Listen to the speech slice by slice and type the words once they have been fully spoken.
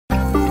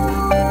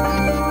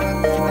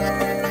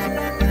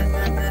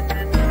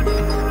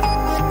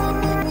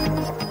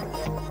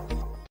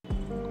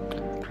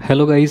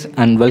Hello guys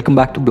and welcome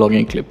back to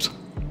BloggingEclipse.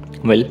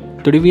 Well,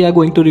 today we are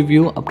going to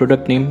review a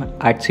product named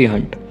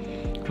Etsyhunt.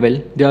 Well,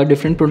 there are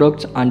different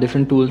products and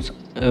different tools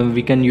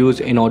we can use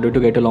in order to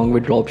get along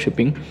with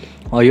dropshipping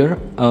or your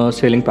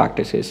selling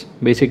practices.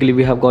 Basically,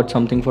 we have got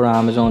something for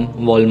Amazon,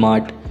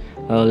 Walmart,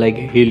 like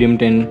Helium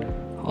 10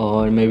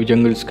 or maybe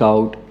Jungle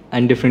Scout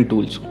and different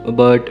tools.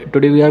 But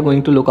today we are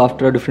going to look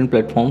after a different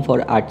platform for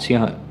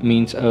Etsyhunt,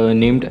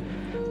 named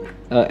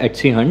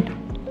Etsyhunt.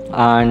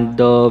 And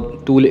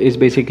the tool is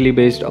basically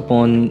based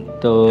upon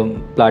the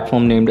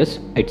platform named as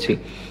Etsy.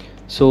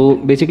 So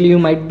basically you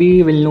might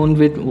be well known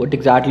with what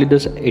exactly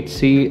this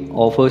Etsy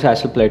offers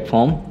as a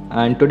platform,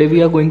 and today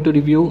we are going to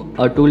review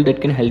a tool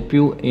that can help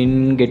you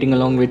in getting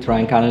along with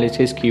rank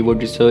analysis,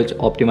 keyword research,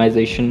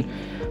 optimization,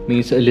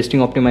 means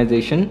listing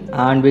optimization,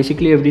 and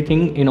basically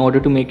everything in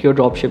order to make your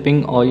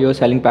dropshipping or your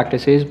selling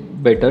practices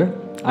better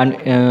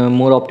and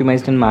more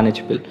optimized and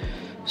manageable.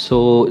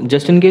 So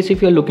just in case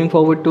if you're looking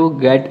forward to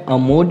get a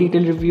more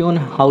detailed review on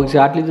how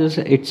exactly this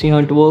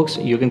Etsyhunt works,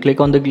 you can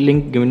click on the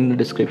link given in the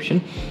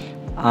description.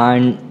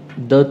 And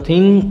the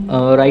thing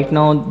right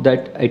now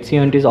that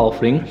Etsyhunt is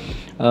offering,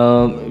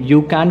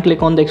 you can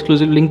click on the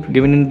exclusive link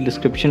given in the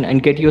description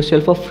and get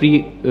yourself a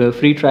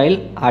free trial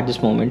at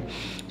this moment.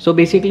 So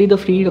basically the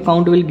free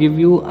account will give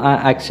you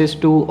access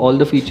to all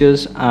the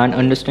features and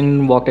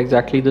understand what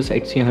exactly this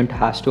Etsyhunt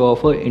has to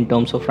offer in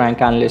terms of rank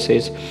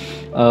analysis,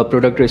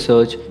 product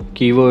research,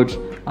 keywords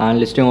and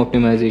listing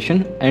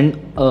optimization. And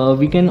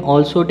we can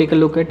also take a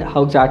look at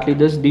how exactly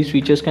these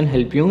features can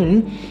help you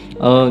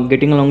in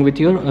getting along with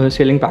your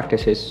selling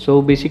practices.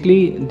 So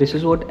basically this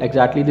is what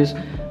exactly this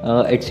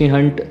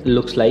Etsyhunt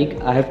looks like.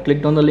 I have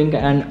clicked on the link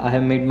and I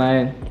have made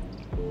my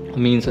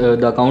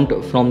the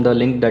account from the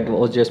link that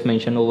was just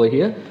mentioned over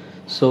here.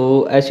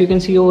 So as you can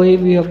see over here,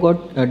 we have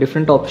got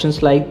different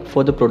options like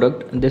for the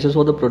product. This is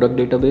for the product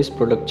database,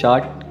 product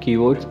chart,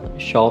 keywords,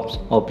 shops,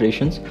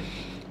 operations,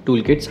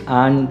 toolkits,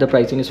 and the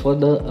pricing is for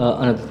the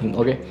another thing.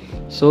 Okay,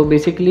 so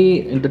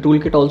basically the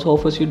toolkit also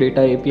offers you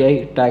data,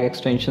 API, tag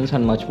extensions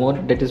and much more.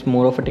 That is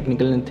more of a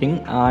technical thing.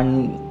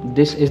 And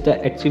this is the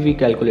Etsy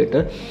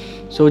calculator.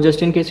 So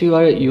just in case you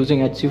are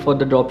using Etsy for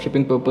the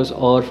dropshipping purpose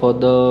or for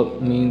the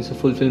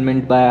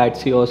fulfillment by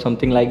Etsy or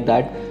something like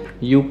that,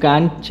 you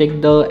can check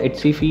the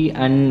Etsy fee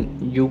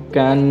and you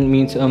can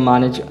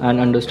manage and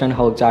understand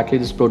how exactly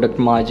this product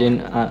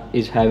margin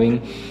is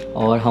having,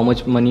 or how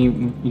much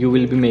money you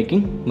will be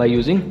making by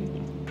using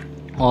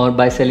or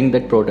by selling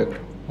that product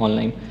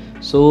online.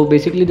 So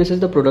basically this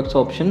is the products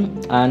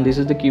option and this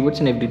is the keywords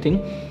and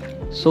everything.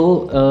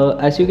 So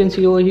as you can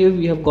see over here,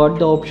 we have got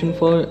the option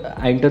for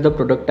enter the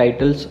product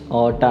titles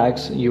or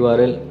tags,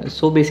 URL.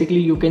 So basically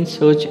you can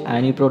search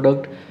any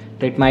product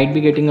that might be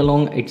getting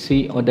along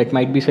Etsy or that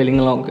might be selling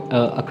along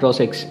across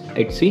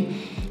Etsy,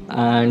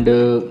 and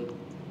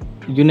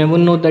you never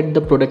know that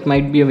the product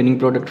might be a winning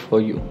product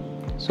for you.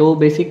 So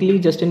basically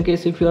just in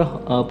case if you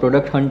are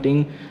product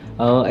hunting,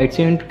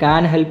 Etsyhunt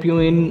can help you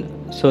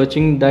in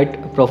searching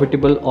that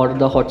profitable or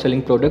the hot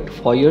selling product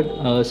for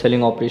your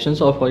selling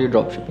operations or for your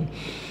dropshipping.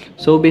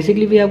 So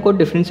basically we have got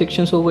different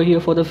sections over here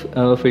for the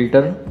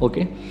filter.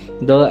 Okay,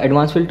 the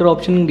advanced filter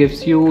option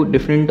gives you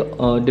different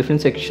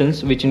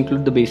sections which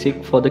include the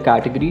basic for the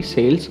category,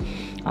 sales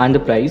and the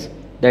price.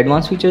 The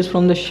advanced features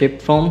from the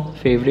ship from,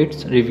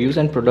 favorites, reviews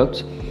and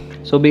products.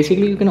 So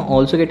basically you can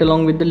also get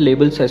along with the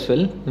labels as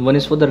well. One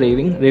is for the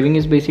raving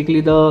is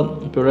basically the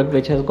product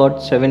which has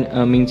got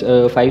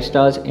 5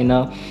 stars in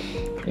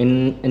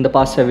the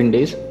past 7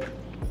 days.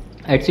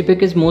 Etsy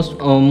pick is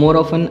more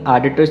of an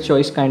editor's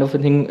choice kind of a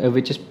thing,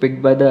 which is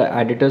picked by the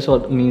editors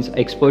or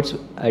experts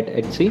at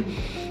Etsy.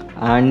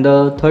 And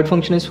the third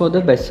function is for the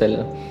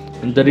bestseller.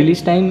 The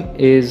release time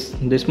is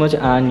this much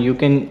and you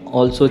can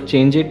also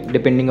change it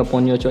depending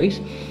upon your choice.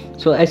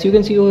 So as you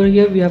can see over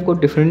here, we have got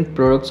different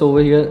products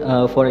over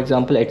here. For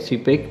example,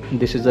 Etsy pick,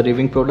 this is the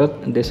raving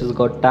product. This has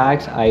got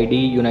tags, ID,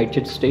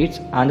 United States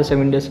and the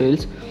 7-day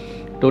sales,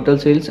 total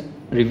sales,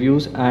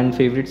 reviews and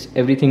favorites.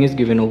 Everything is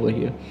given over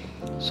here.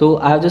 So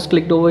I have just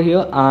clicked over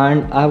here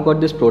and I have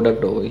got this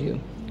product over here.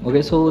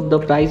 Okay, so the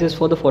price is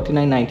for the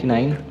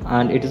 $49.99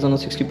 and it is on a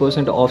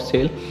 60% off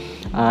sale,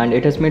 and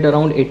it has made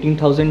around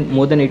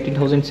more than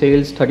 18,000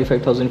 sales,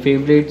 35,000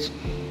 favorites,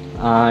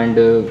 and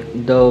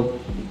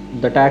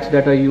the tags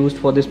that are used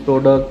for this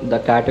product, the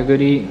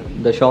category,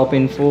 the shop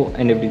info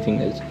and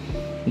everything else.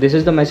 This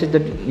is the message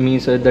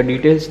that the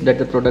details that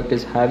the product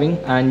is having.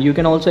 And you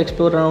can also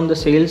explore around the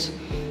sales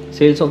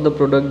of the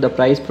product, the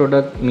price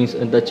product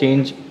the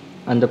change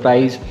and the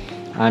price,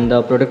 and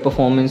the product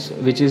performance,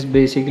 which is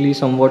basically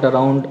somewhat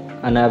around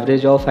an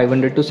average of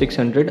 500 to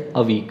 600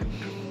 a week.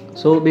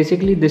 So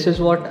basically this is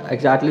what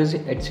exactly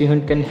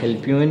Etsyhunt can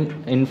help you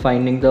in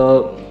finding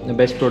the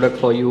best product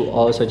for you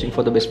or searching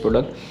for the best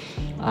product.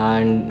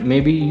 And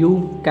maybe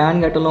you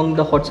can get along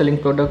the hot selling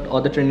product or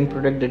the trending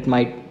product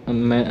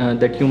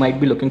that you might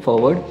be looking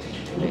forward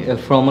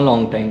from a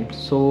long time.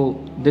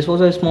 So this was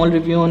a small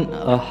review on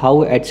how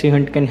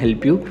Etsyhunt can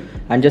help you.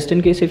 And just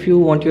in case if you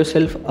want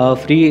yourself a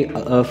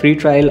free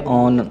trial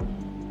on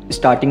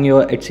starting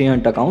your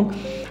Etsyhunt account,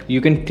 You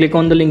can click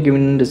on the link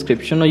given in the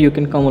description, or you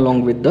can come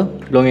along with the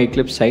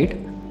BloggingEclipse site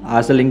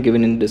as the link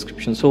given in the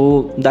description.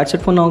 So that's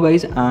it for now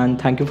guys,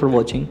 and thank you for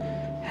watching.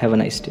 Have a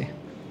nice day.